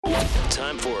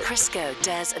Time for Crisco,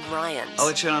 Dez and Ryan. I'll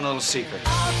let you in on a little secret.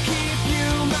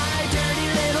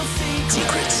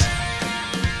 secrets.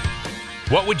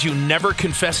 What would you never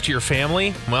confess to your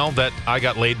family? Well, that I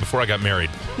got laid before I got married.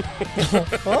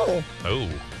 Oh. Oh.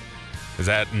 Is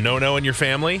that no-no in your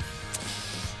family?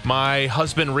 My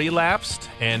husband relapsed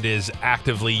and is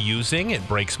actively using. It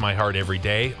breaks my heart every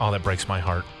day. Oh, that breaks my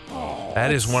heart.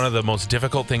 That is one of the most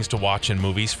difficult things to watch in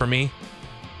movies for me.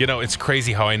 You know, it's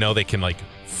crazy how I know they can, like,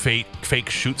 fake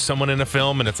shoot someone in a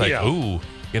film, and it's like, ooh.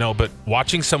 You know, but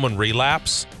watching someone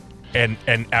relapse and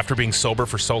after being sober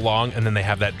for so long, and then they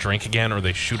have that drink again or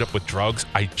they shoot up with drugs,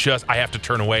 I have to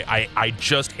turn away. I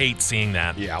just hate seeing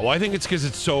that. Yeah, well, I think it's because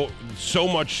it's so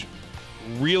much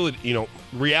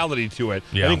reality to it.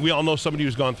 Yeah. I think we all know somebody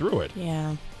who's gone through it.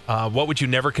 Yeah. What would you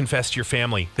never confess to your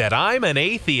family? That I'm an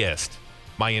atheist.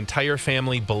 My entire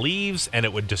family believes, and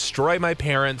it would destroy my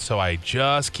parents, so I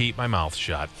just keep my mouth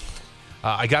shut.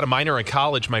 I got a minor in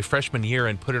college my freshman year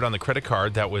and put it on the credit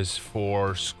card. That was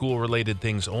for school-related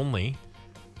things only.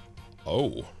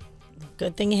 Oh.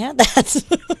 Good thing you had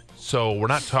that. So we're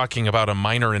not talking about a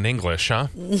minor in English, huh?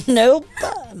 Nope.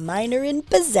 Minor in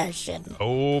possession.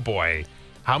 Oh, boy.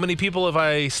 How many people have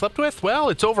I slept with? Well,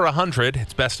 it's over 100.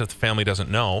 It's best if the family doesn't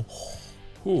know.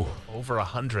 Ooh. Over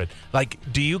 100. Like,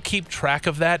 do you keep track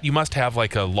of that? You must have,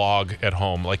 like, a log at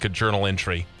home, like a journal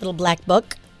entry. Little black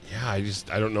book. Yeah,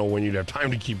 I don't know when you'd have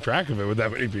time to keep track of it with that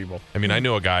many people. I mean, I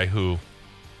knew a guy who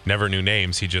never knew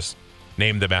names. He just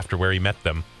named them after where he met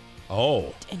them.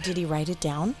 Oh. And did he write it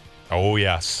down? Oh,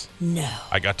 yes. No.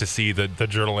 I got to see the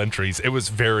journal entries. It was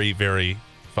very, very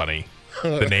funny,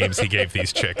 the names he gave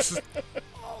these chicks.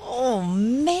 Oh,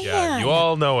 man. Yeah, you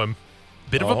all know him.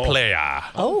 Bit of a player.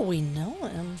 Oh, we know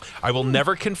him. I will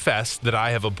never confess that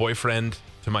I have a boyfriend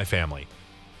to my family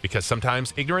because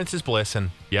sometimes ignorance is bliss, and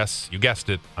yes, you guessed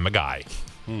it, I'm a guy.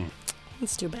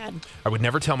 That's too bad. I would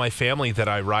never tell my family that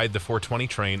I ride the 420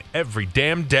 train every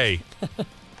damn day.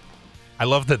 I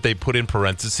love that they put in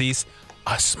parentheses,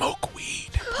 I smoke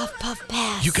weed. Puff, puff,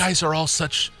 pass. You guys are all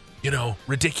such,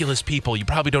 ridiculous people. You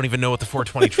probably don't even know what the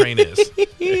 420 train is.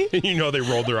 You know they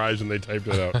rolled their eyes when they typed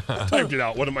it out. Typed it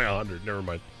out. What am I, 100? Never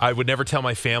mind. I would never tell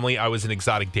my family I was an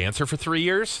exotic dancer for 3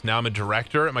 years. Now I'm a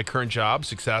director at my current job,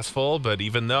 successful. But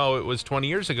even though it was 20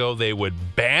 years ago, they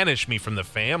would banish me from the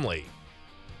family.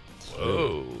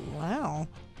 Whoa. Wow.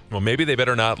 Well, maybe they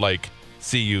better not,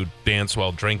 see you dance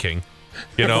while drinking,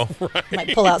 Right.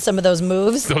 Might pull out some of those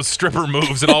moves. Those stripper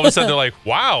moves. And all of a sudden they're like,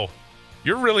 wow,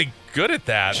 you're really good at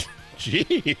that.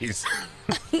 Jeez.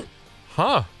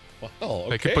 Huh. Well,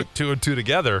 okay. I could put two and two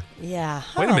together. Yeah.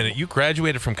 Wait a minute. You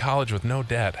graduated from college with no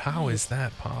debt. How is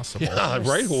that possible? Yeah,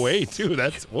 right away, too.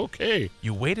 That's okay.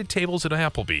 You waited tables at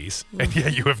Applebee's, and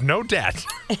yet you have no debt.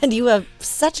 And you have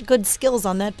such good skills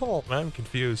on that pole. I'm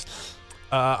confused.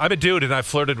 I'm a dude, and I've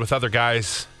flirted with other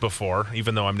guys before,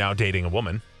 even though I'm now dating a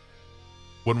woman.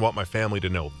 Wouldn't want my family to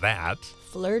know that.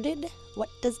 Flirted? What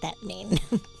does that mean?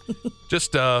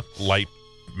 Just a light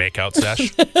makeout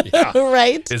sesh. Yeah.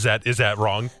 Right? Is that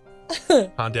wrong?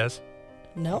 Huh, Des?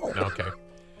 No. Okay.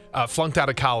 Flunked out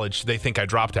of college. They think I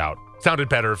dropped out. Sounded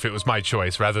better if it was my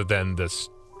choice rather than this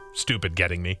stupid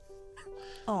getting me.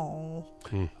 Oh.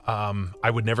 I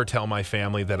would never tell my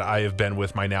family that I have been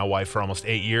with my now wife for almost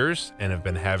 8 years and have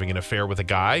been having an affair with a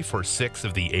guy for 6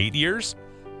 of the 8 years.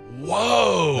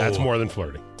 Whoa. That's more than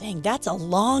flirting. Dang, that's a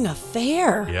long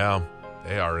affair. Yeah,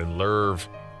 they are in love.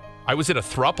 I was in a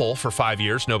throuple for 5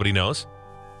 years. Nobody knows.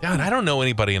 Yeah, and I don't know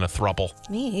anybody in a throuple.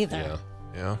 Me either.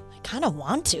 Yeah. I kind of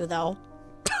want to, though.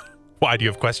 Why, do you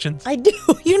have questions? I do.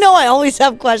 You know I always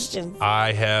have questions.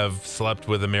 I have slept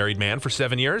with a married man for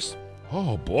 7 years.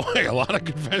 Oh, boy. A lot of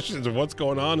confessions of what's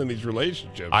going on in these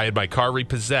relationships. I had my car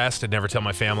repossessed. I'd never tell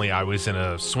my family I was in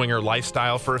a swinger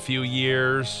lifestyle for a few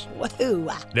years.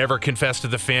 Woohoo. Never confessed to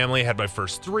the family. Had my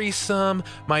first threesome.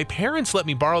 My parents let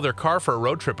me borrow their car for a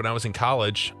road trip when I was in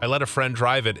college. I let a friend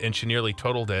drive it, and she nearly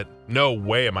totaled it. No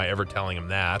way am I ever telling him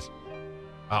that.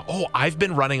 I've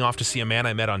been running off to see a man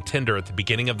I met on Tinder at the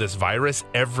beginning of this virus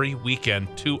every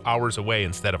weekend, 2 hours away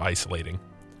instead of isolating.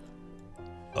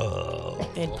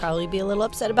 They'd probably be a little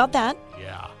upset about that.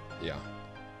 Yeah. Yeah.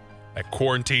 That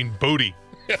quarantine booty.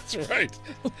 That's right.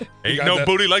 Ain't no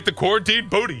booty like the quarantine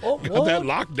booty. Got that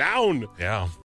locked down. Yeah.